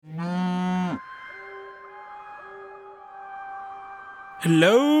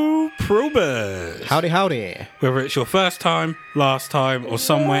Hello, probers. Howdy, howdy. Whether it's your first time, last time, or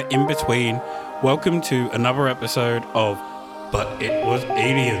somewhere in between, welcome to another episode of But It Was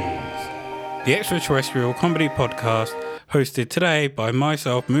Aliens, the extraterrestrial comedy podcast hosted today by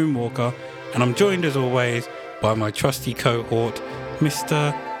myself, Moonwalker, and I'm joined as always by my trusty cohort,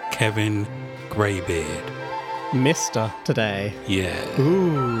 Mr. Kevin Greybeard. Mr. today. Yeah.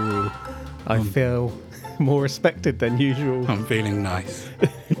 Ooh. I feel more respected than usual. I'm feeling nice.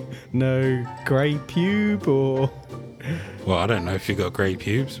 No grey pube or... Well, I don't know if you got grey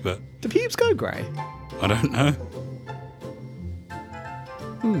pubes, but... Do pubes go grey? I don't know.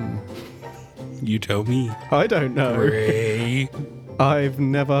 You tell me. I don't know. Grey. I've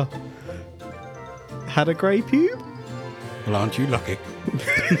never had a grey pube. Well, aren't you lucky?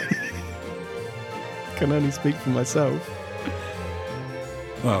 Can only speak for myself.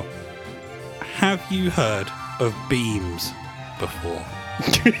 Well, have you heard of beams before?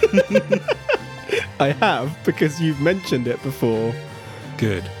 I have, because you've mentioned it before.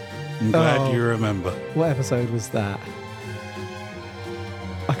 Good. I'm glad you remember. What episode was that?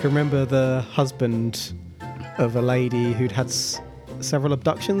 I can remember the husband of a lady who'd had several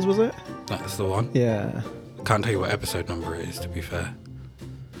abductions, was it? That's the one. Yeah. I can't tell you what episode number it is, to be fair.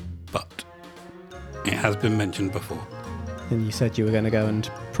 But it has been mentioned before. And you said you were going to go and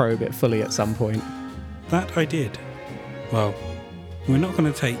probe it fully at some point. That I did. Well, we're not going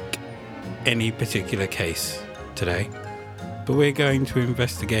to take any particular case today, but we're going to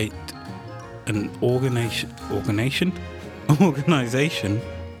investigate an organization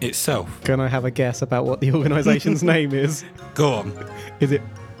itself. Can I have a guess about what the organisation's name is? Go on. Is it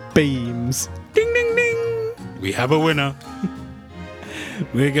Beams? Ding, ding, ding. We have a winner.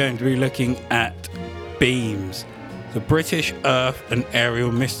 We're going to be looking at BEAMS, the British Earth and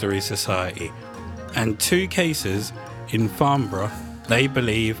Aerial Mystery Society, and two cases in Farnborough they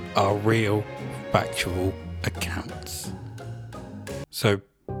believe are real, factual accounts. So,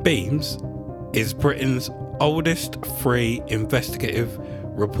 BEAMS is Britain's oldest free investigative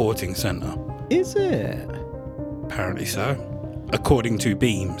reporting centre. Is it? Apparently so, according to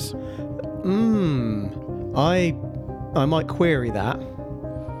BEAMS. I might query that.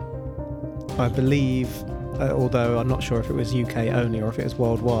 I believe, although I'm not sure if it was UK only or if it was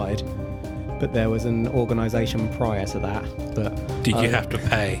worldwide, but there was an organisation prior to that. But Did you have to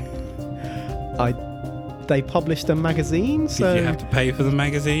pay? They published a magazine, so... Did you have to pay for the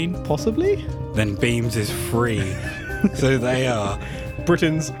magazine? Possibly? Then BEAMS is free. So they are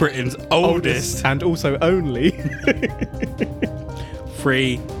Britain's oldest and also only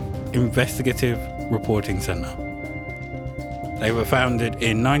free investigative reporting centre. They were founded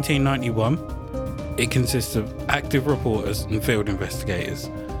in 1991. It consists of active reporters and field investigators.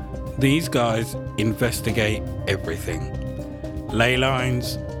 These guys investigate everything: ley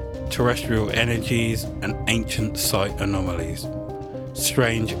lines, terrestrial energies, and ancient site anomalies,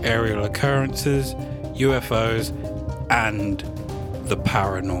 strange aerial occurrences, UFOs, and the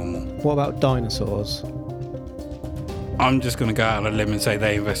paranormal. What about dinosaurs? I'm just going to go out on a limb and say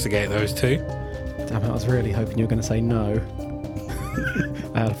they investigate those too. Damn it, I was really hoping you were going to say no.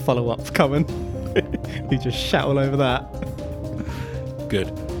 I had a follow-up coming. You just shout all over that. Good.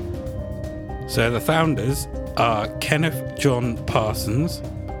 So the founders are Kenneth John Parsons.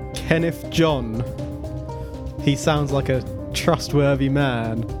 Kenneth John. He sounds like a trustworthy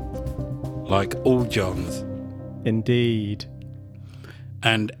man. Like all Johns. Indeed.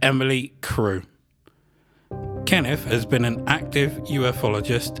 And Emily Crew. Kenneth has been an active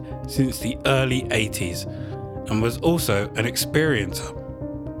ufologist since the early 80s and was also an experiencer.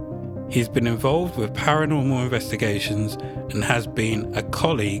 He's been involved with paranormal investigations and has been a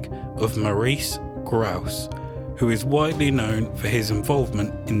colleague of Maurice Grouse, who is widely known for his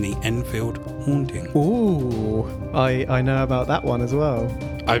involvement in the Enfield haunting. Ooh, I know about that one as well.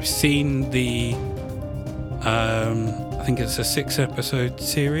 I've seen the, I think it's a 6-episode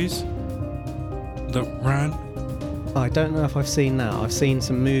series that ran. I don't know if I've seen that. I've seen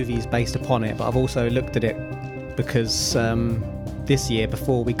some movies based upon it, but I've also looked at it because this year,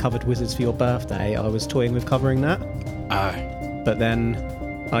 before we covered Wizards for Your Birthday, I was toying with covering that. Aye. But then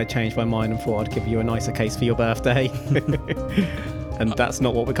I changed my mind and thought I'd give you a nicer case for your birthday. And that's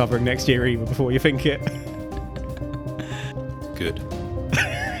not what we're covering next year either, before you think it. Good.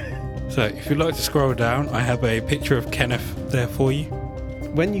 So, if you'd like to scroll down, I have a picture of Kenneth there for you.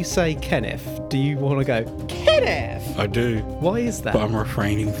 When you say Kenneth, do you want to go, Kenneth? I do, Why is that? but I'm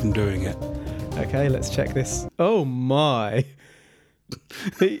refraining from doing it. Okay, let's check this. Oh my.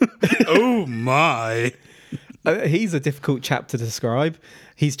 Oh my. He's a difficult chap to describe.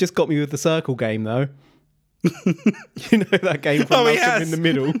 He's just got me with the circle game though. You know that game from he Malcolm has. in the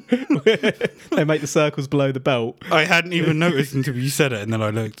Middle? Where they make the circles below the belt. I hadn't even noticed until you said it, and then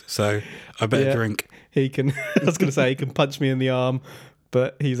I looked. So I better Yeah. drink. He can, I was going to say, he can punch me in the arm,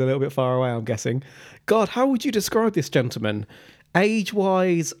 but he's a little bit far away, I'm guessing. God, how would you describe this gentleman?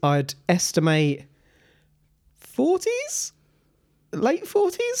 Age-wise, I'd estimate 40s? Late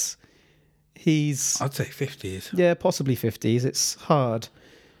 40s? He's... I'd say 50s. Yeah, possibly 50s. It's hard.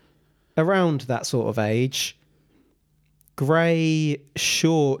 Around that sort of age. Grey,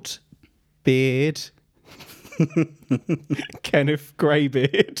 short beard. Kenneth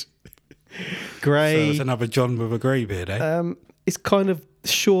Greybeard. So Grey. it's another John with a grey beard, eh? It's kind of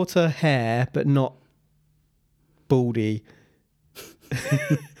shorter hair, but not baldy.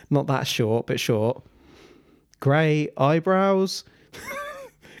 Not that short, but short. Grey eyebrows.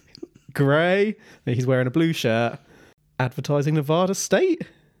 Grey. He's wearing a blue shirt. Advertising Nevada State.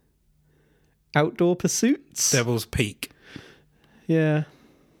 Outdoor pursuits. Devil's Peak. Yeah.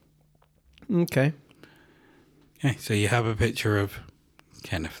 Okay. Okay, so you have a picture of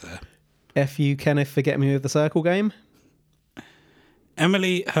Kenneth there. F you, Kenneth, for getting me with the circle game.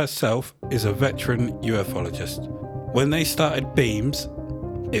 Emily herself is a veteran ufologist. When they started Beams,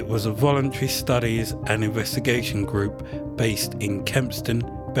 it was a voluntary studies and investigation group based in Kempston,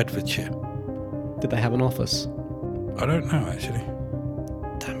 Bedfordshire. Did they have an office? I don't know, actually.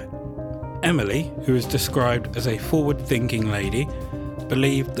 Damn it. Emily, who is described as a forward-thinking lady,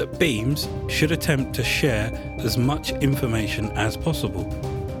 believed that Beams should attempt to share as much information as possible,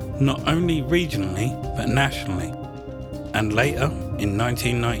 not only regionally, but nationally. And later, in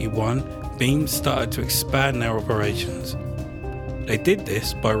 1991, Beams started to expand their operations. They did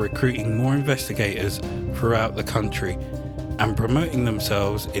this by recruiting more investigators throughout the country and promoting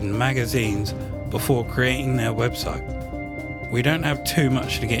themselves in magazines before creating their website. We don't have too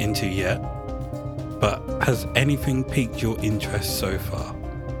much to get into yet, but has anything piqued your interest so far?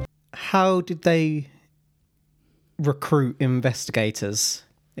 How did they recruit investigators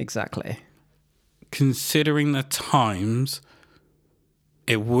exactly? Considering the times,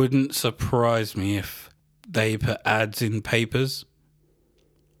 it wouldn't surprise me if they put ads in papers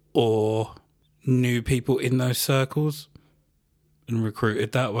or knew people in those circles and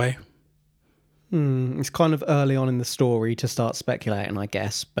recruited that way. It's kind of early on in the story to start speculating, I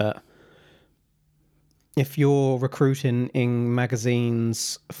guess, but if you're recruiting in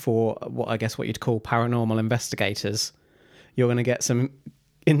magazines for what you'd call paranormal investigators, you're going to get some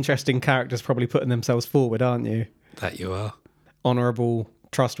interesting characters probably putting themselves forward, aren't you? That you are. Honourable,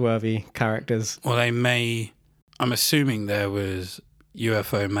 trustworthy characters. Well, they may... I'm assuming there was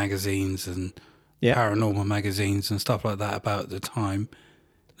UFO magazines and paranormal magazines and stuff like that about at the time.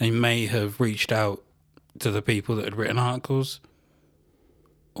 They may have reached out to the people that had written articles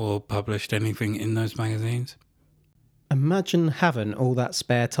or published anything in those magazines. Imagine having all that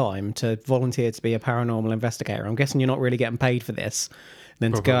spare time to volunteer to be a paranormal investigator. I'm guessing you're not really getting paid for this.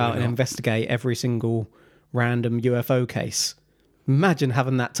 Then to go out and investigate every single random UFO case. Imagine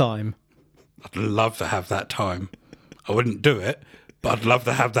having that time. I'd love to have that time. I wouldn't do it, but I'd love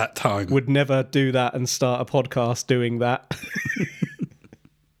to have that time. Would never do that and start a podcast doing that.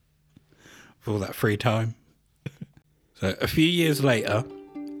 For all that free time. So a few years later,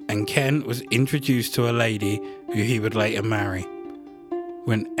 and Ken was introduced to a lady who he would later marry.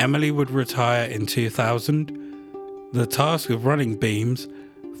 When Emily would retire in 2000, the task of running Beams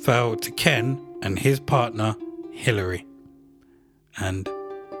fell to Ken and his partner, Hillary. And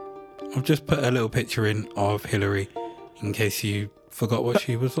I've just put a little picture in of Hillary in case you forgot what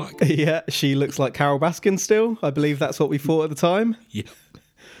she was like. Yeah, she looks like Carol Baskin still. I believe that's what we thought at the time. Yeah.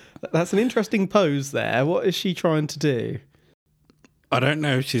 That's an interesting pose there. What is she trying to do? I don't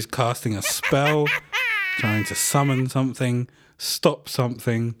know if she's casting a spell, trying to summon something, stop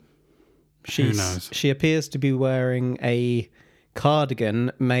something. Who knows? She appears to be wearing a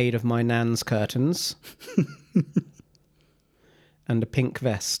cardigan made of my nan's curtains and a pink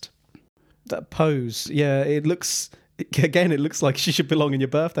vest. That pose, yeah, it looks like she should belong in your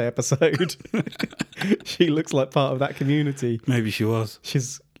birthday episode. She looks like part of that community. Maybe she was.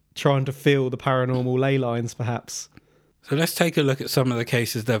 She's trying to feel the paranormal ley lines, perhaps. So let's take a look at some of the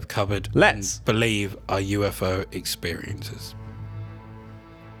cases they've covered. Let's. And believe are UFO experiences.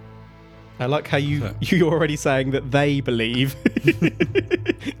 I like how you're already saying that they believe.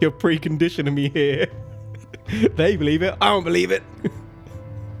 You're preconditioning me here. They believe it. I don't believe it.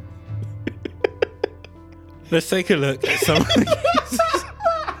 Let's take a look at some of the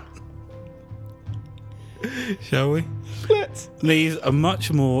cases. Shall we? Let's. These are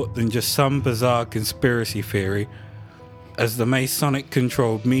much more than just some bizarre conspiracy theory, as the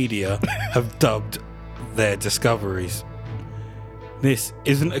Masonic-controlled media have dubbed their discoveries. This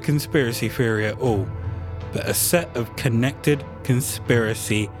isn't a conspiracy theory at all, but a set of connected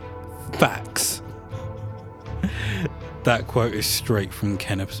conspiracy facts. That quote is straight from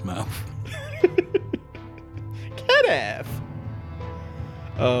Kenneth's mouth. Kenneth!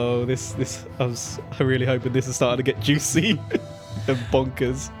 Oh, this I was really hoping this is starting to get juicy and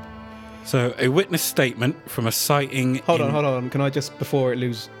bonkers. So, a witness statement from a sighting. Hold on. Can I just before I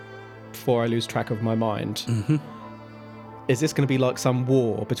lose track of my mind? Mm-hmm. Is this going to be like some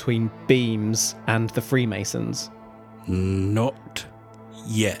war between Beams and the Freemasons? Not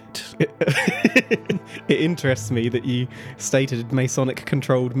yet. It interests me that you stated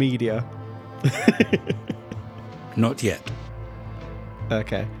Masonic-controlled media. Not yet.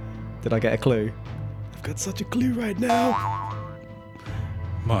 Okay. Did I get a clue? I've got such a clue right now.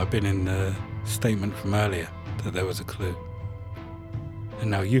 Might have been in the statement from earlier that there was a clue. And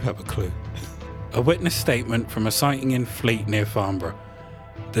now you have a clue. A witness statement from a sighting in Fleet near Farnborough.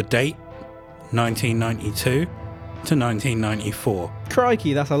 The date, 1992 to 1994.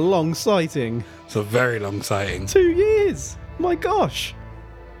 Crikey, that's a long sighting. It's a very long sighting. 2 years! My gosh!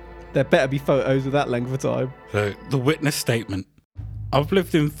 There better be photos of that length of time. So, the witness statement. I've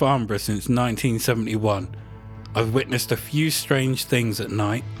lived in Farnborough since 1971. I've witnessed a few strange things at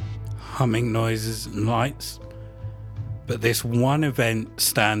night, humming noises and lights. But this one event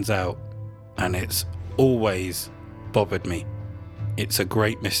stands out, and it's always bothered me. It's a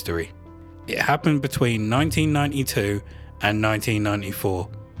great mystery. It happened between 1992 and 1994.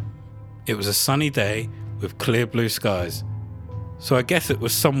 It was a sunny day with clear blue skies. So I guess it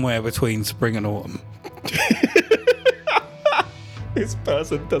was somewhere between spring and autumn. This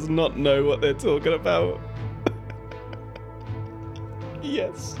person does not know what they're talking about.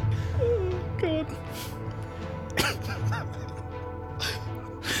 Yes. Oh, God.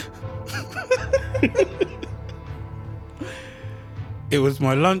 It was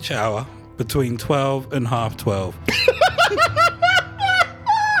my lunch hour between 12 and half 12.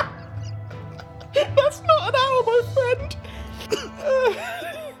 That's not an hour, my friend.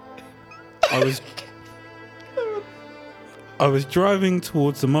 I was driving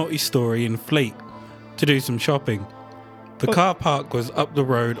towards the multi-storey in Fleet to do some shopping. The car park was up the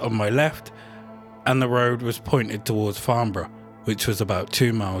road on my left, and the road was pointed towards Farnborough, which was about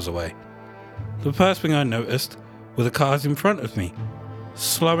 2 miles away. The first thing I noticed were the cars in front of me,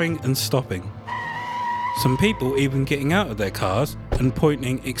 slowing and stopping. Some people even getting out of their cars and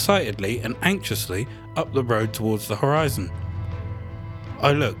pointing excitedly and anxiously up the road towards the horizon.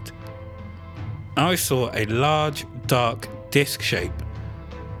 I looked. I saw a large, dark disc shape,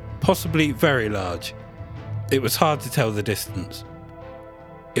 possibly very large. It was hard to tell the distance.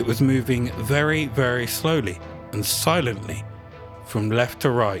 It was moving very, very slowly and silently from left to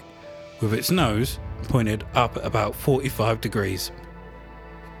right, with its nose pointed up at about 45 degrees.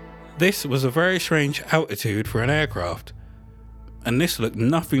 This was a very strange altitude for an aircraft, and this looked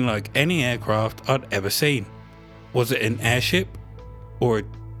nothing like any aircraft I'd ever seen. Was it an airship? Or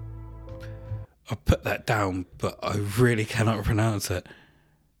I put that down, but I really cannot pronounce it.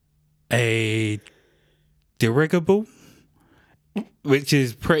 A dirigible? Which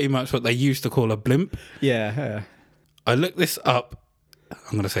is pretty much what they used to call a blimp. Yeah. I looked this up.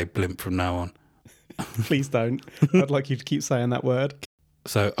 I'm going to say blimp from now on. Please don't. I'd like you to keep saying that word.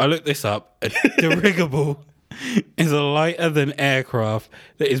 So I looked this up. A dirigible is a lighter than aircraft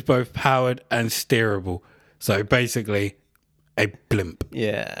that is both powered and steerable. So basically, a blimp.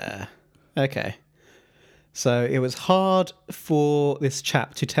 Yeah. Okay. So it was hard for this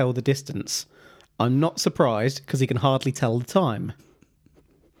chap to tell the distance. I'm not surprised because he can hardly tell the time.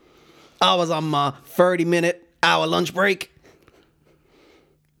 I was on my 30-minute hour lunch break.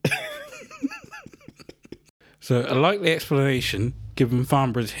 So a likely explanation given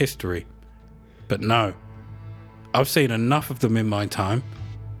Farnborough's history. But no. I've seen enough of them in my time.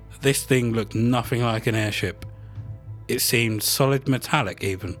 This thing looked nothing like an airship. It seemed solid metallic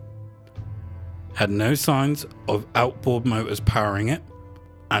even. Had no signs of outboard motors powering it,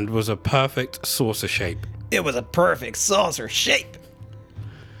 and was a perfect saucer shape. It was a perfect saucer shape.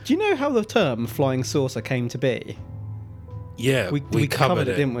 Do you know how the term flying saucer came to be? Yeah, we covered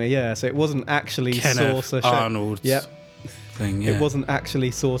it, didn't we? Yeah, so it wasn't actually Kenneth saucer shaped. Arnold's thing, yeah. It wasn't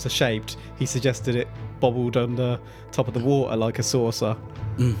actually saucer shaped. He suggested it bobbled under top of the water like a saucer,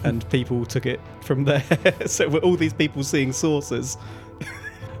 and people took it from there. So were all these people seeing saucers?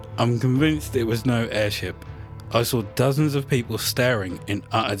 I'm convinced it was no airship. I saw dozens of people staring in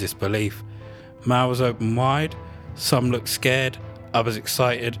utter disbelief. Mouths open wide, some looked scared, others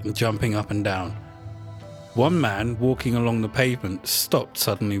excited and jumping up and down. One man walking along the pavement stopped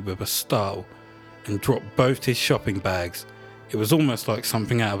suddenly with a start and dropped both his shopping bags. It was almost like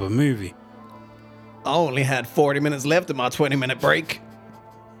something out of a movie. I only had 40 minutes left of my 20-minute break.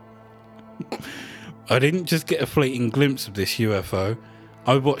 I didn't just get a fleeting glimpse of this UFO,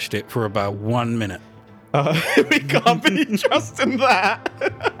 I watched it for about 1 minute. We can't be trusting that.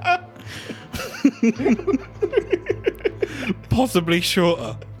 Possibly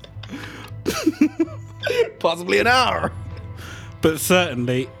shorter, Possibly an hour. but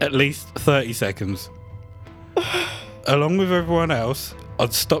certainly at least 30 seconds. Along with everyone else,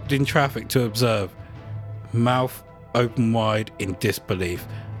 I'd stopped in traffic to observe, mouth open wide in disbelief.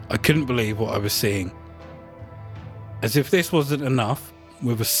 I couldn't believe what I was seeing. As if this wasn't enough,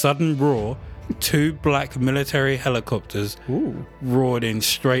 with a sudden roar, 2 black military helicopters roared in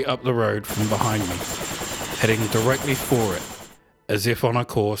straight up the road from behind me, heading directly for it, as if on a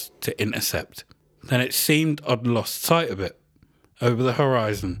course to intercept. Then it seemed I'd lost sight of it, over the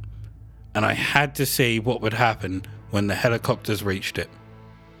horizon, and I had to see what would happen when the helicopters reached it.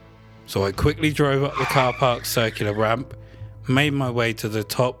 So I quickly drove up the car park circular ramp, made my way to the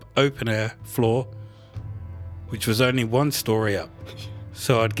top open-air floor, which was only 1 story up,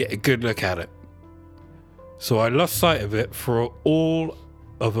 so I'd get a good look at it. So I lost sight of it for all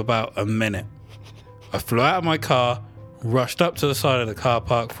of about a minute. I flew out of my car, rushed up to the side of the car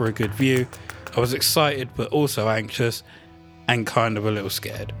park for a good view. I was excited but also anxious and kind of a little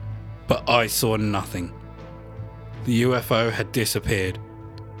scared. But I saw nothing. The UFO had disappeared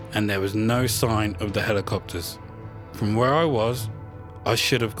and there was no sign of the helicopters. From where I was, I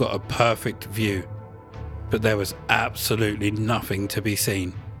should have got a perfect view, but there was absolutely nothing to be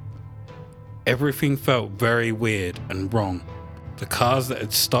seen. Everything felt very weird and wrong. The cars that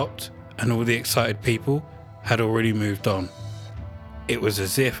had stopped and all the excited people had already moved on. It was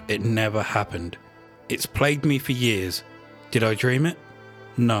as if it never happened. It's plagued me for years. Did I dream it?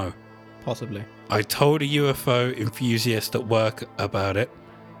 No. Possibly. I told a UFO enthusiast at work about it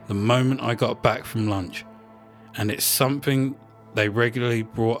the moment I got back from lunch, and it's something they regularly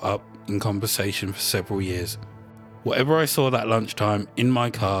brought up in conversation for several years. Whatever I saw that lunchtime in my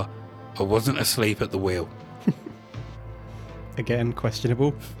car, I wasn't asleep at the wheel. Again,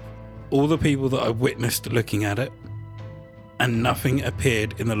 questionable. All the people that I witnessed looking at it, and nothing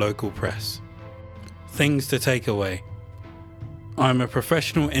appeared in the local press. Things to take away. I'm a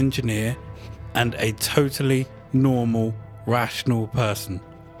professional engineer and a totally normal, rational person.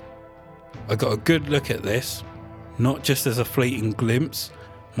 I got a good look at this, not just as a fleeting glimpse.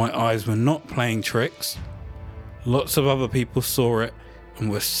 My eyes were not playing tricks. Lots of other people saw it and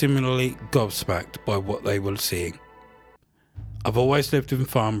were similarly gobsmacked by what they were seeing. I've always lived in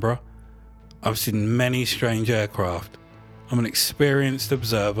Farnborough. I've seen many strange aircraft. I'm an experienced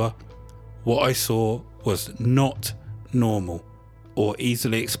observer. What I saw was not normal or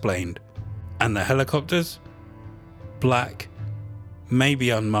easily explained. And the helicopters? Black, maybe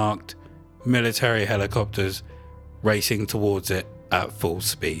unmarked, military helicopters racing towards it at full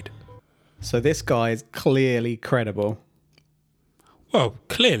speed. So this guy is clearly credible. Well,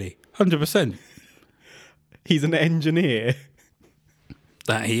 clearly, 100%. He's an engineer.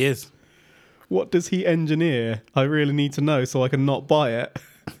 That he is. What does he engineer? I really need to know so I can not buy it.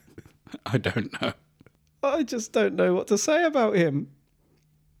 I don't know. I just don't know what to say about him.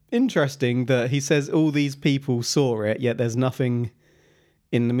 Interesting that he says all these people saw it, yet there's nothing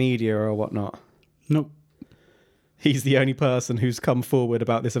in the media or whatnot. Nope. He's the only person who's come forward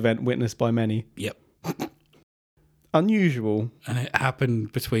about this event witnessed by many. Yep. Unusual. And it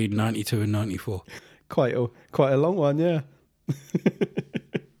happened between 92 and 94. Quite a long one, yeah.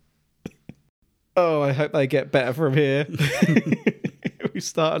 Oh, I hope they get better from here. We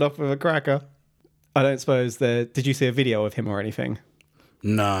started off with a cracker. I don't suppose did you see a video of him or anything?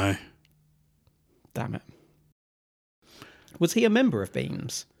 No. Damn it. Was he a member of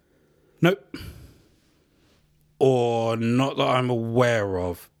Beams? Nope. Or not that I'm aware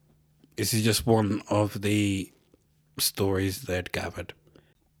of. This is just one of the stories they'd gathered.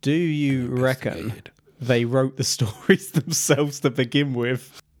 Do you reckon they wrote the stories themselves to begin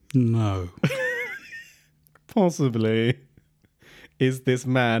with? No. Possibly. Is this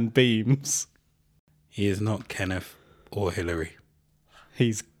man Beams? He is not Kenneth or Hillary.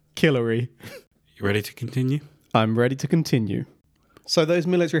 He's Killery. You ready to continue? I'm ready to continue. So those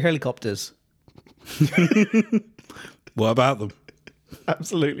military helicopters. What about them?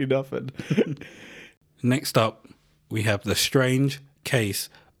 Absolutely nothing. Next up, we have the strange case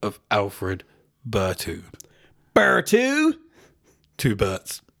of Alfred Bertu. Bertu? 2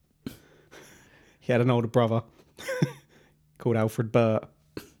 Berts. He had an older brother called Alfred Burt.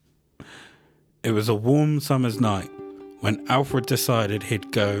 It was a warm summer's night when Alfred decided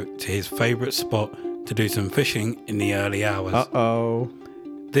he'd go to his favourite spot to do some fishing in the early hours. Uh-oh.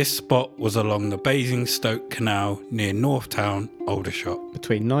 This spot was along the Basingstoke Canal near Northtown, Aldershot.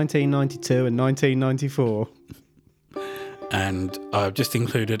 Between 1992 and 1994. And I've just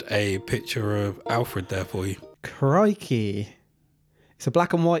included a picture of Alfred there for you. Crikey. It's a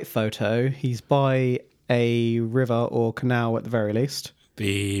black and white photo. He's by a river or canal at the very least.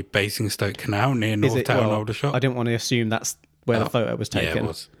 The Basingstoke Canal near Northtown, Aldershot. I didn't want to assume that's where the photo was taken.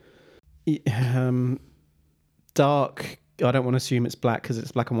 Yeah, it was. Dark. I don't want to assume it's black because it's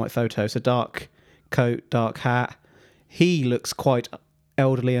a black and white photo. So dark coat, dark hat. He looks quite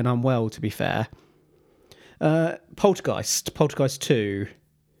elderly and unwell, to be fair. Poltergeist 2.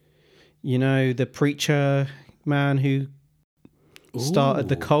 You know, the preacher man who started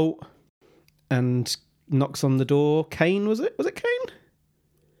the cult and knocks on the door. Kane, was it? Was it Kane?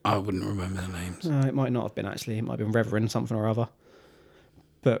 I wouldn't remember the names. It might not have been, actually. It might have been Reverend something or other.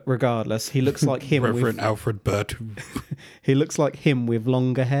 But regardless, he looks like him. Reverend Alfred Burton. He looks like him with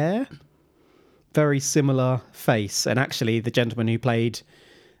longer hair. Very similar face. And actually, the gentleman who played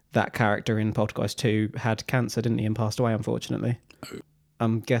that character in Poltergeist 2 had cancer, didn't he, and passed away, unfortunately. Oh.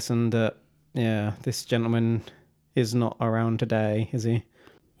 I'm guessing that, yeah, this gentleman is not around today, is he?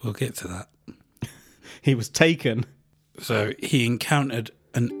 We'll get to that. He was taken. So he encountered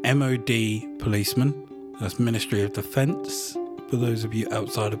an MOD policeman. That's Ministry of Defence, for those of you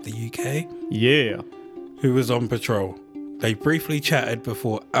outside of the UK. Yeah. Who was on patrol. They briefly chatted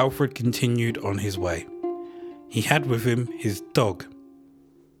before Alfred continued on his way. He had with him his dog.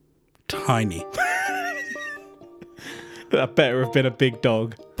 Tiny. That better have been a big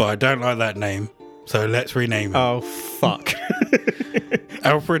dog. But I don't like that name, so let's rename it. Oh, fuck.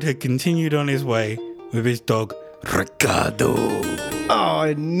 Alfred had continued on his way with his dog, Ricardo. Oh,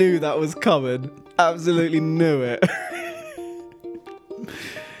 I knew that was coming. Absolutely knew it.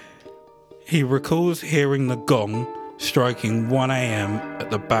 He recalls hearing the gong striking 1 a.m. at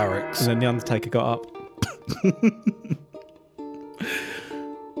the barracks. And then the Undertaker got up.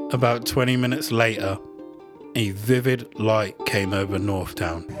 About 20 minutes later, a vivid light came over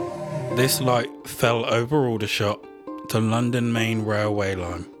Northtown. This light fell over Aldershot to London Main Railway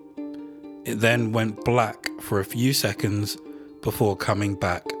line. It then went black for a few seconds before coming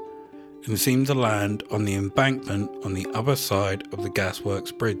back and seemed to land on the embankment on the other side of the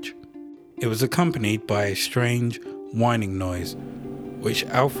Gasworks Bridge. It was accompanied by a strange whining noise, which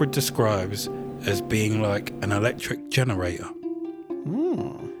Alfred describes as being like an electric generator.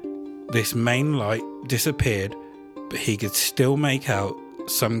 This main light disappeared, but he could still make out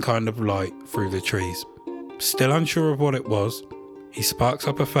some kind of light through the trees. Still unsure of what it was, he sparks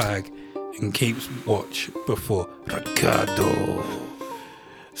up a fag and keeps watch before Ricardo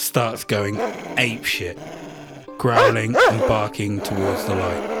starts going apeshit, growling and barking towards the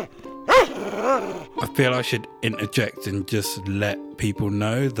light. I feel I should interject and just let people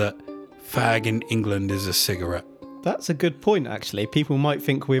know that fag in England is a cigarette. That's a good point, actually. People might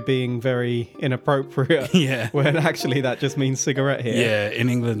think we're being very inappropriate. Yeah. When actually that just means cigarette here. Yeah, in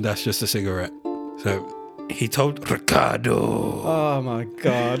England that's just a cigarette. So he told Ricardo. Oh my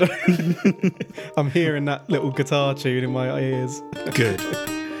God. I'm hearing that little guitar tune in my ears. Good.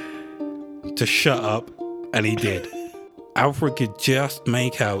 To shut up, and he did. Alfred could just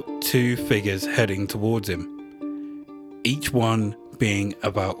make out 2 figures heading towards him, each one being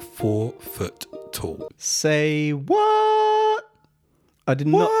about 4 foot tall. Say what? I did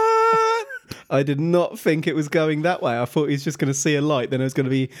not think it was going that way. I thought he was just going to see a light, then there was going to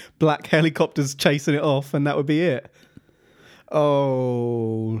be black helicopters chasing it off, and that would be it.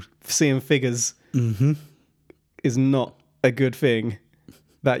 Oh, seeing figures is not a good thing.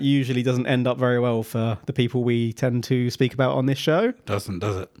 That usually doesn't end up very well for the people we tend to speak about on this show. Doesn't,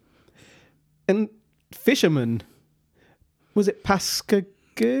 does it? And fisherman, was it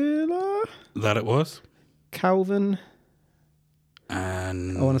Pascagoula? That it was. Calvin?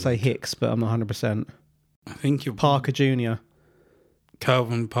 And I want to say Hicks, but I'm not 100%. I think you're Parker Jr.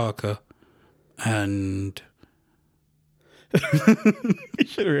 Calvin Parker and You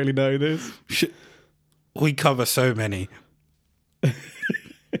should really know this. we cover so many.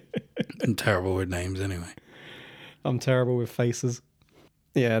 I'm terrible with names anyway. I'm terrible with faces.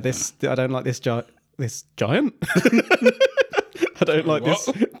 Yeah, I don't like this giant. I don't like this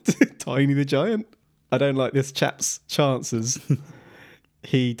Tiny the Giant. I don't like this chap's chances.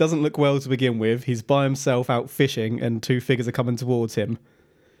 He doesn't look well to begin with. He's by himself out fishing and 2 figures are coming towards him.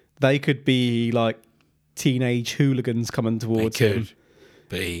 They could be like teenage hooligans coming towards him.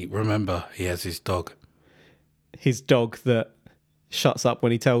 But remember, he has his dog. His dog that shuts up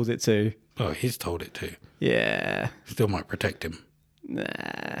when he tells it to. Oh, he's told it to. Yeah. Still might protect him.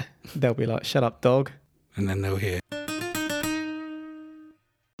 Nah. They'll be like, shut up, dog. And then they'll hear,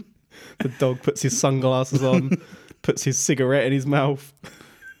 The dog puts his sunglasses on, puts his cigarette in his mouth.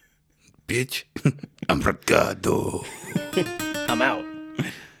 bitch, I'm Ricardo. I'm out.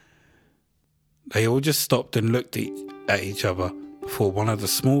 They all just stopped and looked at each other before one of the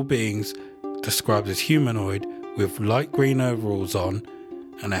small beings, described as humanoid, with light green overalls on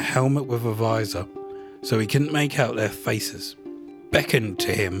and a helmet with a visor, so he couldn't make out their faces, beckoned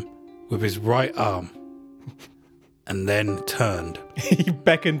to him with his right arm and then turned. He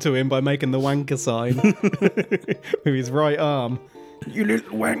beckoned to him by making the wanker sign with his right arm. You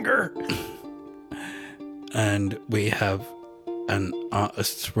little wanker. And we have an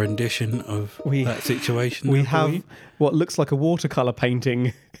artist's rendition of that situation. We have what looks like a watercolour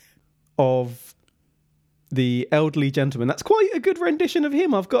painting of the elderly gentleman. That's quite a good rendition of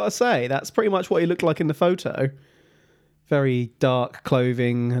him, I've got to say. That's pretty much what he looked like in the photo. Very dark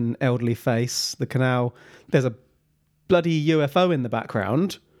clothing and elderly face. The canal. There's a bloody UFO in the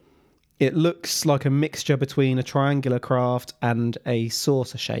background. It looks like a mixture between a triangular craft and a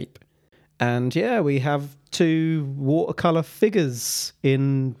saucer shape. And yeah, we have two watercolour figures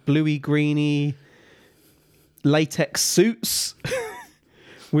in bluey-greeny latex suits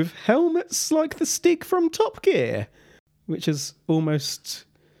with helmets like the Stig from Top Gear, which is almost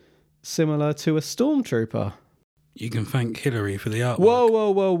similar to a stormtrooper. You can thank Hillary for the artwork.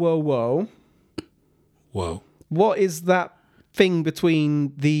 Whoa. Whoa. What is that thing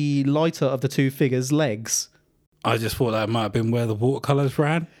between the lighter of the two figures' legs? I just thought that might have been where the watercolours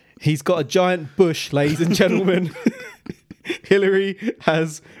ran. He's got a giant bush, ladies and gentlemen. Hillary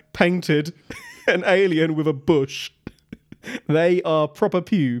has painted an alien with a bush. They are proper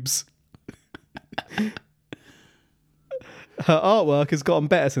pubes. Her artwork has gotten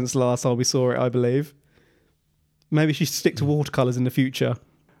better since the last time we saw it, I believe. Maybe she should stick to watercolours in the future.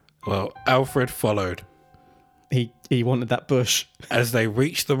 Well, Alfred followed. He wanted that bush. As they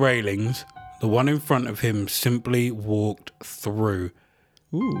reached the railings, the one in front of him simply walked through.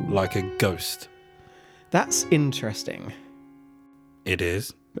 Ooh. Like a ghost. That's interesting. It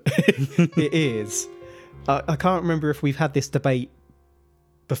is. It is. I can't remember if we've had this debate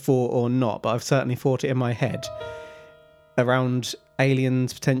before or not, but I've certainly thought it in my head around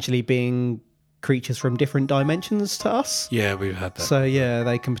aliens potentially being creatures from different dimensions to us. Yeah, we've had that. So yeah,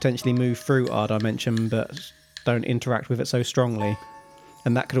 they can potentially move through our dimension but don't interact with it so strongly.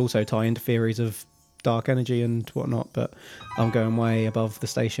 And that could also tie into theories of dark energy and whatnot, but I'm going way above the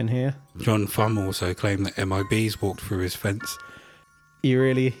station here. John Thumb also claimed that MIBs walked through his fence. You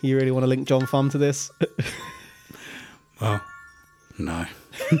really want to link John Thumb to this? Well, no.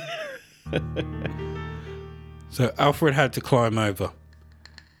 So Alfred had to climb over.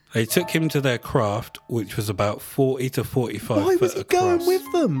 They took him to their craft, which was about 40 to 45 Why foot was he across. going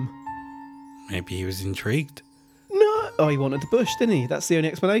with them? Maybe he was intrigued. No. Oh, he wanted the bush, didn't he? That's the only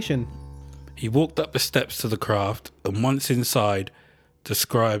explanation. He walked up the steps to the craft, and once inside,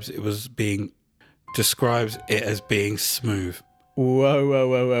 describes it as being smooth.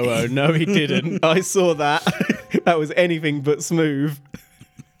 Whoa. No, he didn't. I saw that. That was anything but smooth.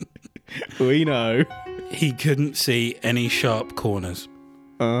 We know. He couldn't see any sharp corners.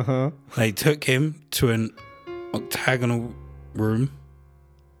 Uh-huh. They took him to an octagonal room.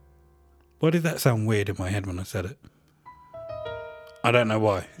 Why did that sound weird in my head when I said it? I don't know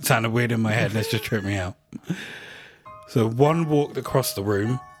why. It sounded weird in my head. Let's just trip me out. So one walked across the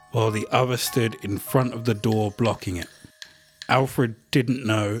room while the other stood in front of the door blocking it. Alfred didn't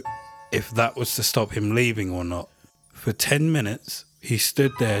know if that was to stop him leaving or not. For 10 minutes, he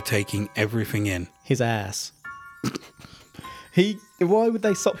stood there taking everything in. His ass. Why would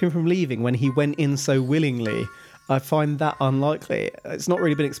they stop him from leaving when he went in so willingly? I find that unlikely. It's not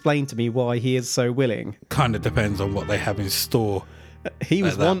really been explained to me why he is so willing. Kind of depends on what they have in store. He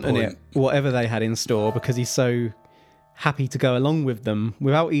was at that wanting point. it, whatever they had in store, because he's so happy to go along with them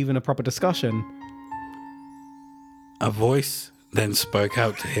without even a proper discussion. A voice then spoke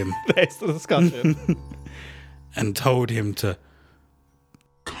out to him There's the discussion. and told him to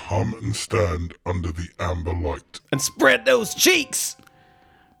Come and stand under the amber light. And spread those cheeks!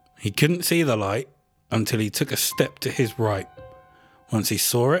 He couldn't see the light until he took a step to his right. Once he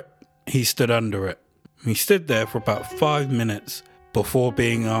saw it, he stood under it. He stood there for about 5 minutes before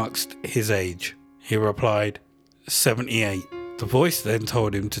being asked his age. He replied, 78. The voice then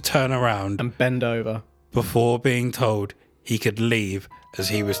told him to turn around And bend over. before being told he could leave as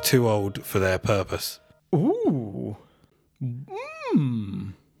he was too old for their purpose. Ooh.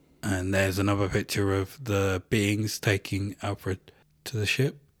 And there's another picture of the beings taking Alfred to the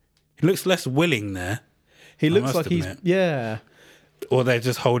ship. He looks less willing there. He I looks must like he's... admit. Yeah. Or they're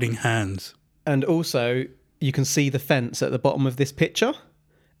just holding hands. And also, you can see the fence at the bottom of this picture,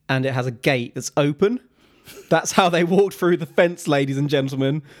 and it has a gate that's open. That's how they walked through the fence, ladies and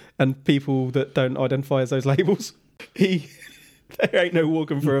gentlemen, and people that don't identify as those labels. There ain't no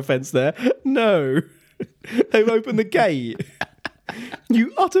walking through a fence there. No. They've opened the gate.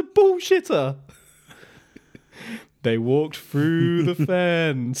 You utter bullshitter. They walked through the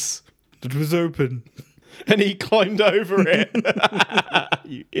fence. It was open. And he climbed over it.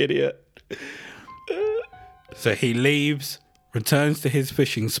 You idiot. So he leaves, returns to his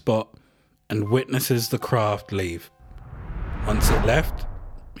fishing spot, and witnesses the craft leave. Once it left,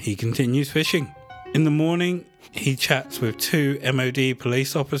 he continues fishing. In the morning, he chats with 2 MOD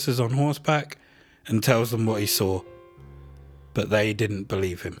police officers on horseback and tells them what he saw. But they didn't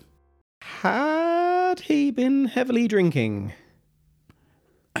believe him. Had he been heavily drinking?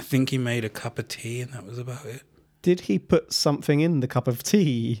 I think he made a cup of tea and that was about it. Did he put something in the cup of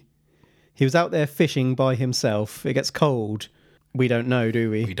tea? He was out there fishing by himself. It gets cold. We don't know,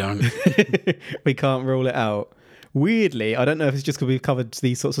 do we? We don't. We can't rule it out. Weirdly, I don't know if it's just because we've covered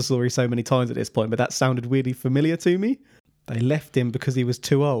these sorts of stories so many times at this point, but that sounded weirdly familiar to me. They left him because he was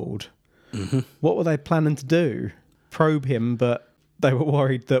too old. Mm-hmm. What were they planning to do? Probe him, but they were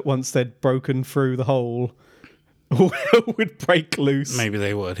worried that once they'd broken through the hole, all would break loose. Maybe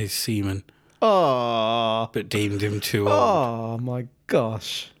they wanted his semen, Oh, but deemed him too old. oh my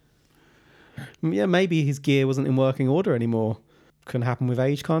gosh. Yeah, maybe his gear wasn't in working order anymore. Can happen with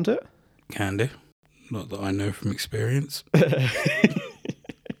age, can't it? Can do. Not that I know from experience.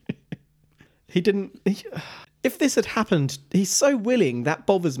 If this had happened, he's so willing, that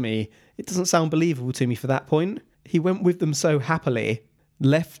bothers me. It doesn't sound believable to me for that point. He went with them so happily,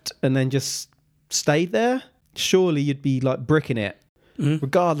 left and then just stayed there. Surely you'd be like bricking it,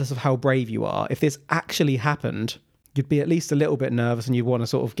 regardless of how brave you are. If this actually happened, you'd be at least a little bit nervous and you'd want to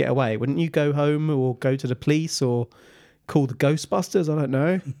sort of get away. Wouldn't you go home or go to the police or call the Ghostbusters? I don't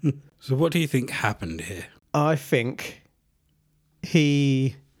know. So what do you think happened here? I think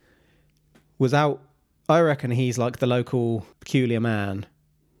he was out. I reckon he's like the local peculiar man.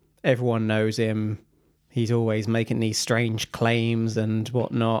 Everyone knows him. He's always making these strange claims and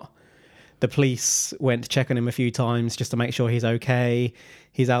whatnot. The police went to check on him a few times just to make sure he's okay.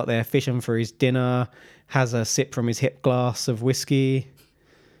 He's out there fishing for his dinner, has a sip from his hip glass of whiskey,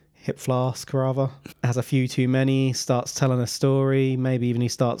 hip flask rather, has a few too many, starts telling a story, maybe even he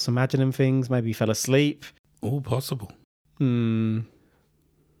starts imagining things, maybe he fell asleep. All possible. Hmm.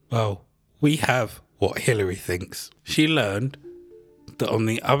 Well, we have what Hillary thinks. She learned that on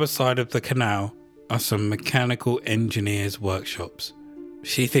the other side of the canal are some mechanical engineers' workshops.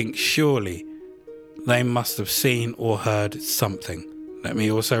 She thinks surely they must have seen or heard something. Let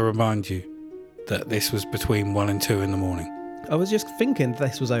me also remind you that this was between 1 and 2 in the morning. I was just thinking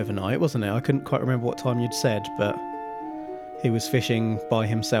this was overnight, wasn't it? I couldn't quite remember what time you'd said, but he was fishing by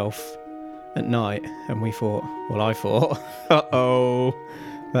himself at night, and we thought, well, I thought, uh-oh,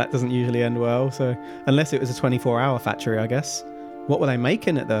 that doesn't usually end well. So unless it was a 24-hour factory, I guess. What were they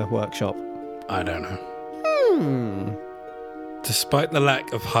making at the workshop? I don't know. Despite the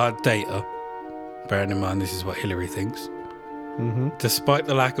lack of hard data, bearing in mind this is what Hillary thinks, despite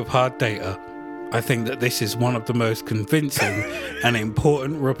the lack of hard data, I think that this is one of the most convincing and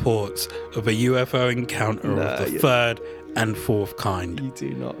important reports of a UFO encounter of the third and fourth kind. You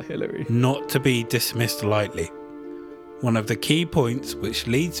do not, Hillary. Not to be dismissed lightly. One of the key points which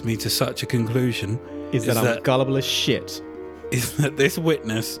leads me to such a conclusion Is that I'm gullible as shit. Is that this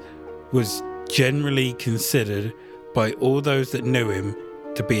witness was generally considered by all those that knew him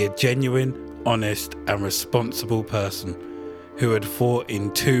to be a genuine, honest and responsible person who had fought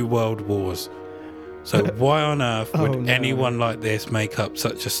in 2 world wars. So why on earth would anyone like this make up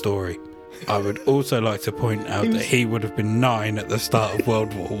such a story? I would also like to point out that he would have been 9 at the start of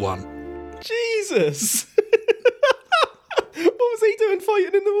World War One. Jesus! What was he doing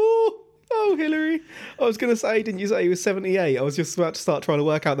fighting in the war? Oh, Hillary. I was going to say, didn't you say he was 78? I was just about to start trying to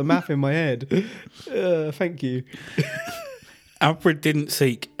work out the math in my head. Thank you. Alfred didn't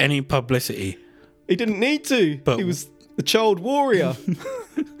seek any publicity. He didn't need to. But he was a child warrior.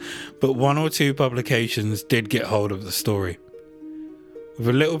 But 1 or 2 publications did get hold of the story. With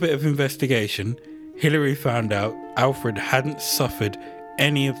a little bit of investigation, Hillary found out Alfred hadn't suffered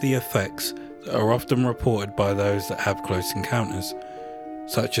any of the effects that are often reported by those that have close encounters,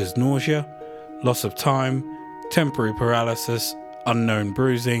 such as nausea, loss of time, temporary paralysis, unknown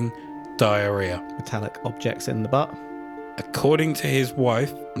bruising, diarrhea. Metallic objects in the butt. According to his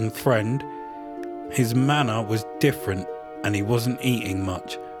wife and friend, his manner was different and he wasn't eating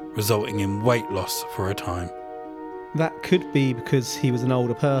much, resulting in weight loss for a time. That could be because he was an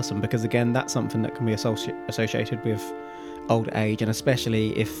older person, because again, that's something that can be associated with old age, and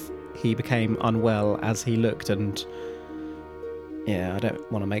especially if he became unwell as he looked. And yeah, I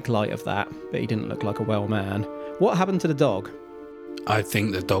don't want to make light of that, but he didn't look like a well man. What happened to the dog? I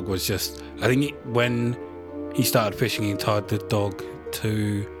think the dog was just... when he started fishing, he tied the dog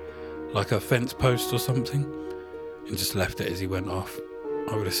to like a fence post or something and just left it as he went off,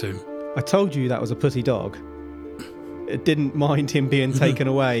 I would assume. I told you that was a pussy dog. It didn't mind him being taken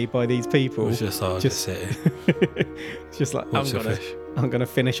away by these people. It was just, just sit here. It's just like, Watch the fish. I'm going to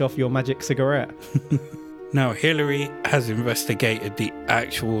finish off your magic cigarette. Now, Hillary has investigated the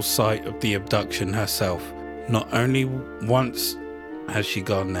actual site of the abduction herself. Not only once has she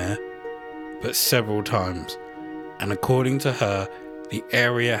gone there, but several times. And according to her, the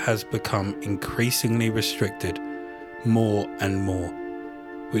area has become increasingly restricted, more and more,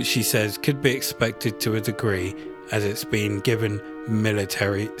 which she says could be expected to a degree as it's been given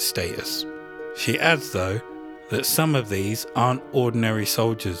military status. She adds, though, that some of these aren't ordinary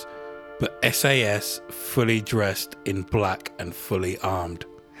soldiers, but SAS fully dressed in black and fully armed.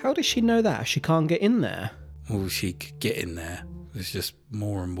 How does she know that? She can't get in there. Well, she could get in there. There's just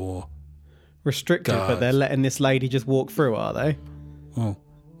more and more restricted, guards. But they're letting this lady just walk through, are they? Well,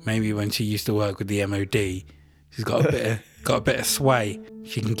 maybe when she used to work with the MOD, she's got a bit of sway.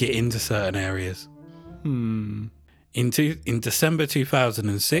 She can get into certain areas. In December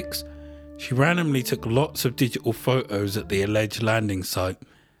 2006, she randomly took lots of digital photos at the alleged landing site,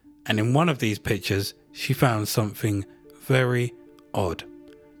 and in one of these pictures, she found something very odd.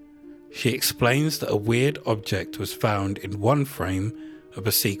 She explains that a weird object was found in one frame of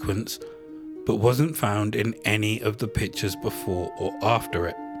a sequence, but wasn't found in any of the pictures before or after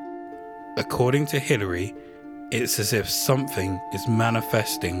it. According to Hillary, it's as if something is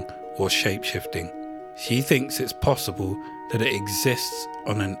manifesting or shapeshifting. She thinks it's possible that it exists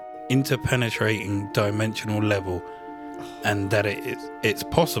on an interpenetrating dimensional level, and that it's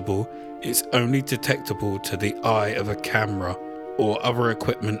possible it's only detectable to the eye of a camera or other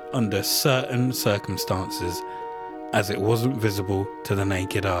equipment under certain circumstances, as it wasn't visible to the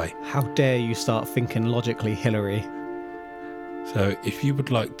naked eye. How dare you start thinking logically, Hillary? So if you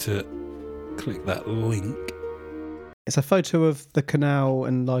would like to click that link. It's a photo of the canal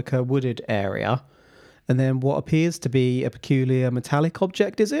and like a wooded area, and then what appears to be a peculiar metallic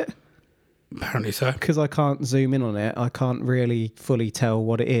object, is it? Apparently so. Because I can't zoom in on it, I can't really fully tell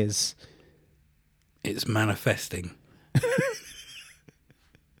what it is. It's manifesting.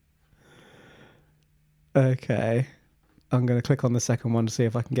 Okay. I'm going to click on the second one to see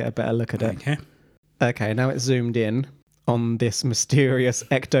if I can get a better look at it. Okay, now it's zoomed in on this mysterious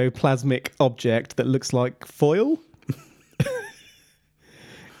ectoplasmic object that looks like foil.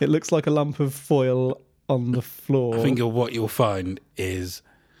 It looks like a lump of foil on the floor. I think what you'll find is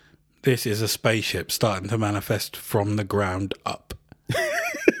this is a spaceship starting to manifest from the ground up.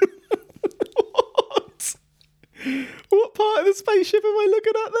 What? What part of the spaceship am I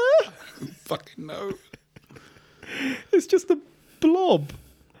looking at there? Fucking no. It's just a blob.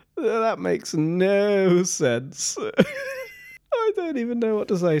 That makes no sense. I don't even know what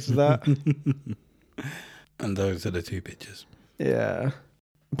to say to that. And those are the two pictures. Yeah.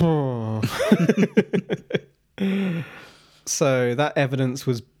 So that evidence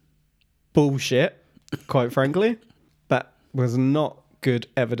was bullshit, quite frankly. That was not good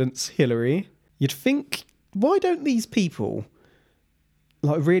evidence, Hillary. You'd think, why don't these people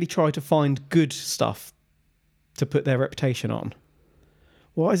really try to find good stuff to put their reputation on?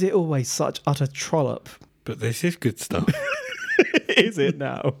 Why is it always such utter trollop? But this is good stuff. Is it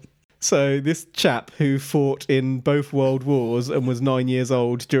now? So this chap who fought in both World Wars and was 9 years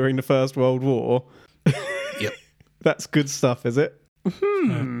old during the First World War. Yep. That's good stuff, is it?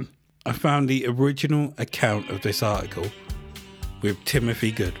 I found the original account of this article with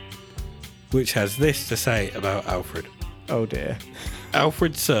Timothy Good, which has this to say about Alfred. Oh dear.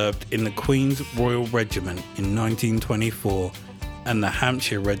 Alfred served in the Queen's Royal Regiment in 1924 and the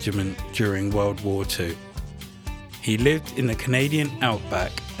Hampshire Regiment during World War II. He lived in the Canadian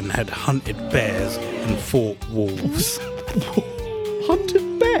outback and had hunted bears and fought wolves.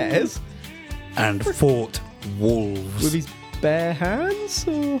 Hunted bears? And fought wolves. With his bare hands?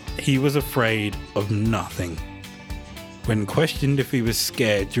 Or? He was afraid of nothing. When questioned if he was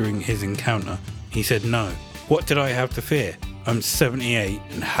scared during his encounter, he said no. What did I have to fear? I'm 78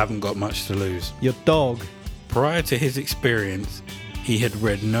 and haven't got much to lose. Your dog. Prior to his experience, he had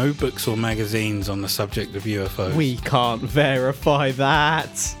read no books or magazines on the subject of UFOs. We can't verify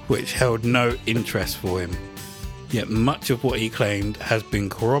that. Which held no interest for him. Yet much of what he claimed has been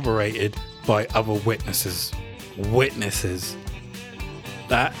corroborated by other witnesses. witnesses.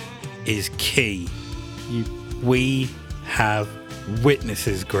 That is key. You We have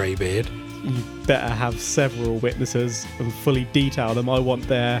witnesses, Greybeard. you better have several witnesses and fully detail them. I want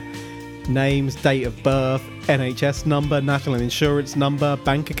their names, date of birth, NHS number, national insurance number,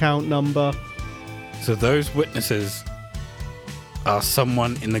 bank account number. So those witnesses are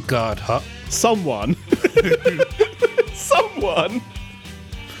someone in the guard hut Someone. Someone.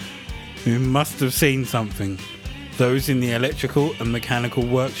 who must have seen something. Those in the electrical and mechanical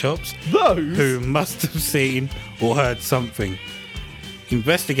workshops Those. who must have seen or heard something.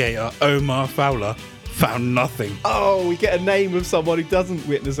 Investigator Omar Fowler found nothing. Oh, we get a name of someone who doesn't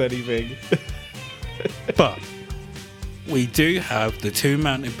witness anything. But we do have the two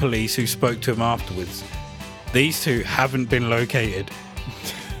mounted police who spoke to him afterwards. These two haven't been located.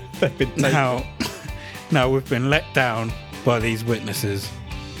 They've been taken. Now we've been let down by these witnesses.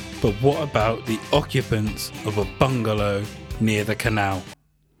 But what about the occupants of a bungalow near the canal?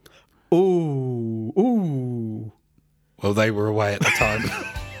 Ooh. Well, they were away at the time.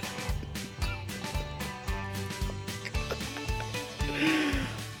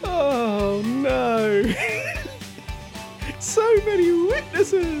 Oh no. So many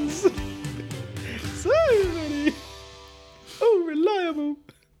witnesses. So many. Oh, reliable.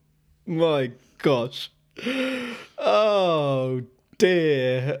 My gosh. Oh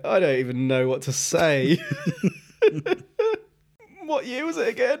dear. I don't even know what to say. What year was it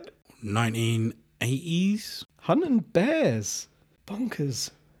again? 1980s? Hunting bears.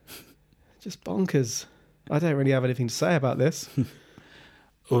 Bonkers. Just bonkers. I don't really have anything to say about this.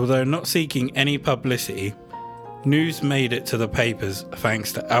 Although not seeking any publicity, news made it to the papers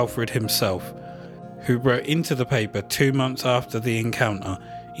thanks to Alfred himself, who wrote into the paper 2 months after the encounter,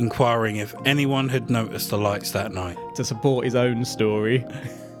 inquiring if anyone had noticed the lights that night. To support his own story.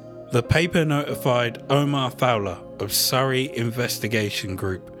 The paper notified Omar Fowler of Surrey Investigation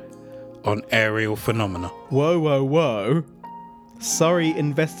Group on aerial phenomena. Whoa. Surrey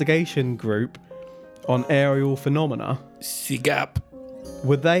Investigation Group on aerial phenomena. SIGAP.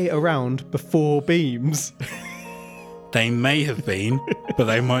 Were they around before beams? They may have been, but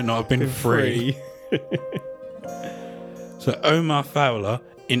they might not have been free. So Omar Fowler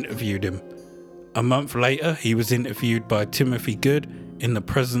interviewed him. A month later, he was interviewed by Timothy Good in the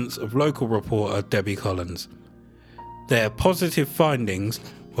presence of local reporter Debbie Collins. Their positive findings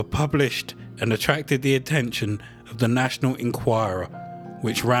were published and attracted the attention of the National Enquirer,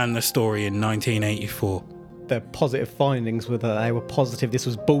 which ran the story in 1984. Their positive findings were that they were positive this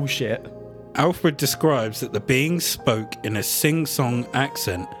was bullshit. Alfred describes that the beings spoke in a sing-song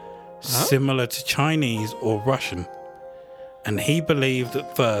accent similar to Chinese or Russian, and he believed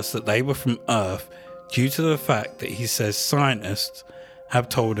at first that they were from Earth due to the fact that he says scientists have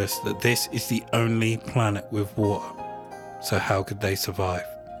told us that this is the only planet with water, so how could they survive?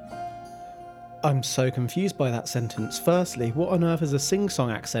 I'm so confused by that sentence. Firstly, what on earth is a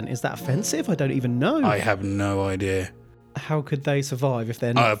sing-song accent? Is that offensive? I don't even know. I have no idea. How could they survive if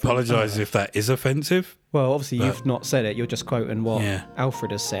they're not? I apologise if that is offensive. Well, obviously you've not said it. You're just quoting what Yeah.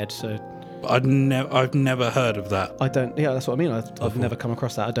 Alfred has said. So I've never heard of that. I don't. Yeah, that's what I mean. I've never come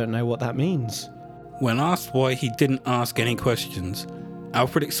across that. I don't know what that means. When asked why he didn't ask any questions,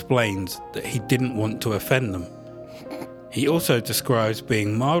 Alfred explains that he didn't want to offend them. He also describes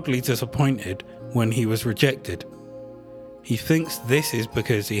being mildly disappointed when he was rejected. He thinks this is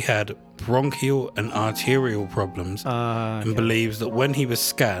because he had bronchial and arterial problems and believes that when he was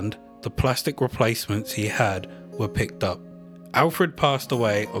scanned, the plastic replacements he had were picked up. Alfred passed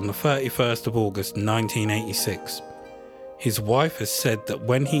away on the 31st of August 1986. His wife has said that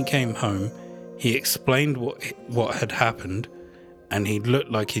when he came home, he explained what had happened and he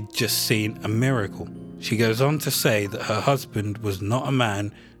looked like he'd just seen a miracle. She goes on to say that her husband was not a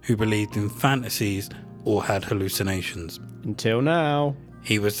man who believed in fantasies or had hallucinations. Until now.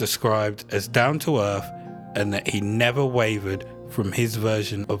 He was described as down to earth and that he never wavered from his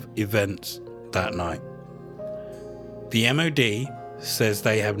version of events that night. The MOD says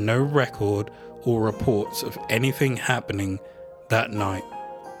they have no record or reports of anything happening that night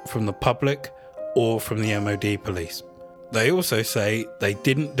from the public or from the MOD police. They also say they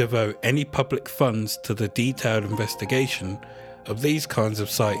didn't devote any public funds to the detailed investigation of these kinds of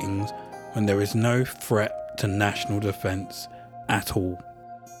sightings when there is no threat to national defence at all.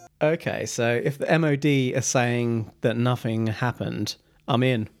 Okay, so if the MOD are saying that nothing happened, I'm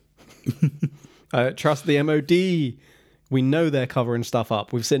in. I don't trust the MOD. We know they're covering stuff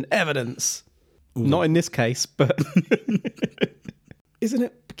up. We've seen evidence. Ooh. Not in this case, but... Isn't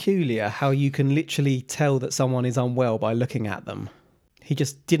it peculiar how you can literally tell that someone is unwell by looking at them? He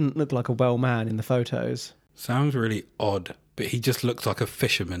just didn't look like a well man in the photos. Sounds really odd, but he just looks like a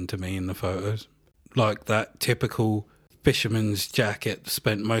fisherman to me in the photos. Like that typical fisherman's jacket,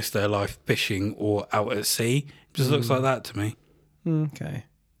 spent most of their life fishing or out at sea. Just looks like that to me. Okay.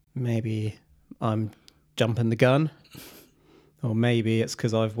 Maybe I'm jumping the gun. Or maybe it's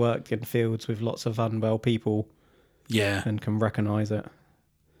because I've worked in fields with lots of unwell people. Yeah. And can recognise it.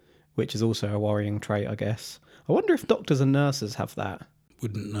 Which is also a worrying trait, I guess. I wonder if doctors and nurses have that.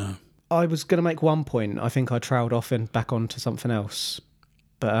 Wouldn't know. I was going to make one point. I think I trailed off and back onto something else.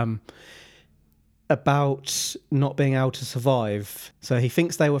 But about not being able to survive. So he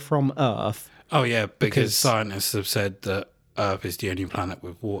thinks they were from Earth. Oh, yeah, because scientists have said that Earth is the only planet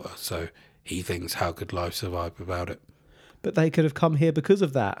with water. So he thinks, how could life survive without it? But they could have come here because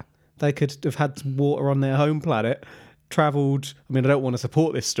of that. They could have had water on their home planet, travelled... I mean, I don't want to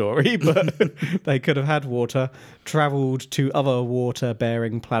support this story, but they could have had water, travelled to other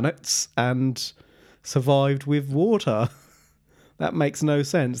water-bearing planets and survived with water. That makes no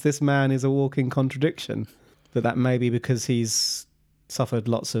sense. This man is a walking contradiction. But that may be because he's suffered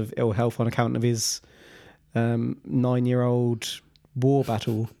lots of ill health on account of his 9-year-old war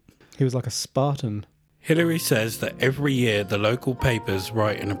battle. He was like a Spartan. Hillary says that every year the local papers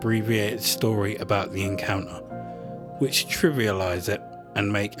write an abbreviated story about the encounter, which trivialise it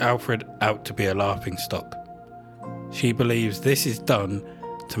and make Alfred out to be a laughingstock. She believes this is done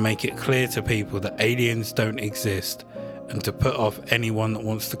to make it clear to people that aliens don't exist and to put off anyone that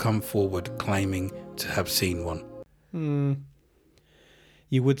wants to come forward claiming to have seen one.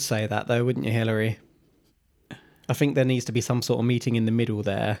 You would say that though, wouldn't you, Hillary? I think there needs to be some sort of meeting in the middle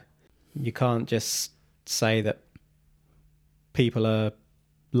there. You can't just say that people are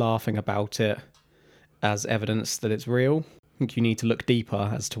laughing about it as evidence that it's real. I think you need to look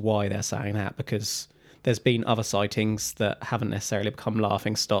deeper as to why they're saying that, because there's been other sightings that haven't necessarily become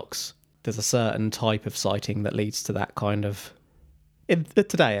laughing stocks. There's a certain type of sighting that leads to that kind of...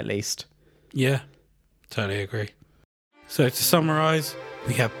 today, at least. Yeah, totally agree. So to summarise,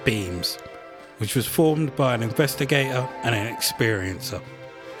 we have Beams, which was formed by an investigator and an experiencer,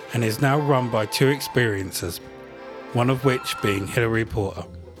 and is now run by 2 experiencers, one of which being Hillary Porter.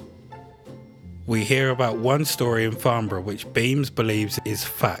 We hear about one story in Farnborough which Beams believes is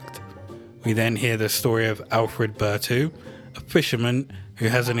fact. We then hear the story of Alfred Bertu, a fisherman who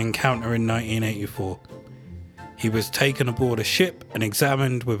has an encounter in 1984. He was taken aboard a ship and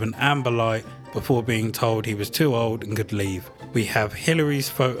examined with an amber light before being told he was too old and could leave. We have Hillary's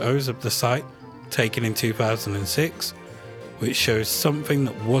photos of the site, taken in 2006, which shows something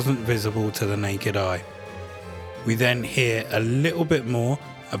that wasn't visible to the naked eye. We then hear a little bit more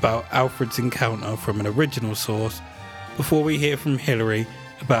about Alfred's encounter from an original source before we hear from Hillary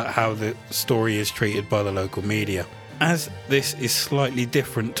about how the story is treated by the local media. As this is slightly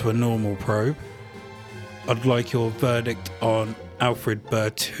different to a normal probe, I'd like your verdict on Alfred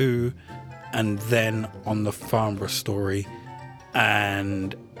Bertu and then on the Farnborough story,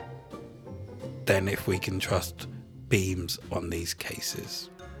 and then if we can trust Beams on these cases.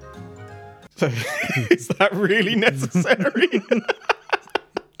 So, is that really necessary?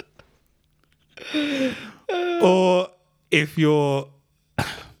 Or if your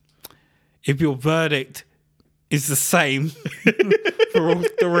verdict is the same for all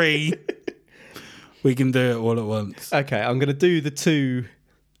 3, we can do it all at once. Okay, I'm going to do the 2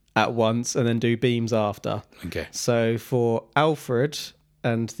 at once and then do Beams after. Okay. So for Alfred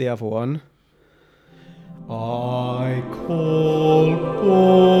and the other one, I call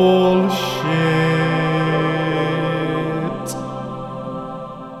bullshit.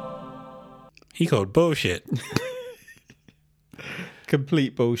 He called bullshit.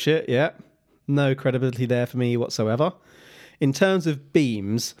 Complete bullshit, yeah. No credibility there for me whatsoever. In terms of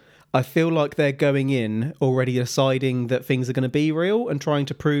Beams, I feel like they're going in already deciding that things are going to be real and trying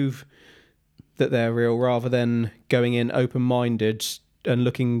to prove that they're real rather than going in open-minded and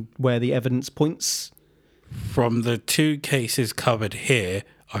looking where the evidence points. From the 2 cases covered here,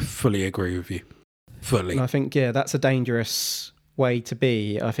 I fully agree with you. Fully. And I think, yeah, that's a dangerous way to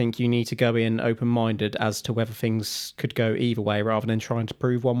be. I think you need to go in open-minded as to whether things could go either way rather than trying to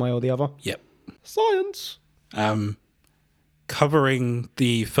prove one way or the other. Yep. Science! Covering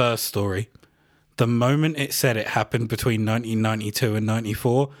the first story, the moment it said it happened between 1992 and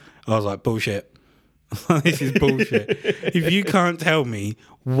 94, I was like, bullshit. This is bullshit. If you can't tell me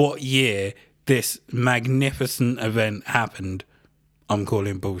what year this magnificent event happened, I'm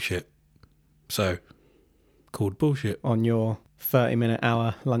calling bullshit. So, called bullshit. On your 30-minute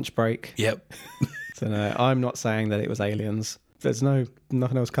hour lunch break. Yep. So no, I'm not saying that it was aliens. There's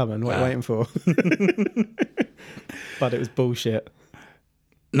nothing else coming. What are you waiting for? But it was bullshit.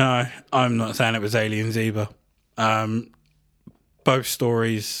 No, I'm not saying it was aliens either. Both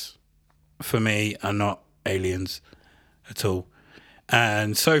stories, for me, are not aliens at all.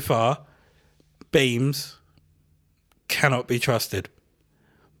 And so far, beams cannot be trusted.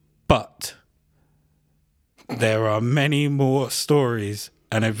 But there are many more stories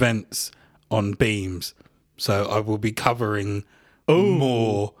and events on beams. So I will be covering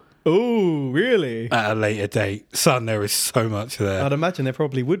more Oh, really? at a later date. Son, there is so much there. I'd imagine there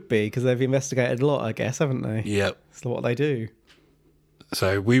probably would be because they've investigated a lot, I guess, haven't they? Yep. That's what they do.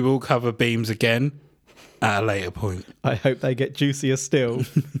 So we will cover beams again at a later point. I hope they get juicier still.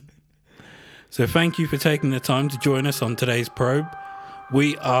 So thank you for taking the time to join us on today's probe.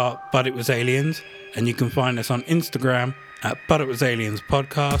 We are But It Was Aliens, and you can find us on Instagram at But It Was Aliens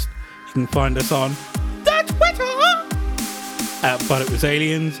Podcast. You can find us on the Twitter at But It Was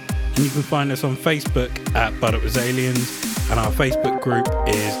Aliens, and you can find us on Facebook at But It Was Aliens, and our Facebook group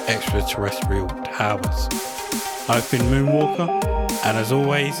is Extraterrestrial Towers. I've been Moonwalker, and as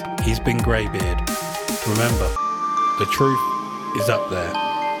always, he's been Greybeard. Remember, the truth is up there.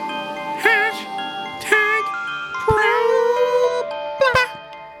 #probe.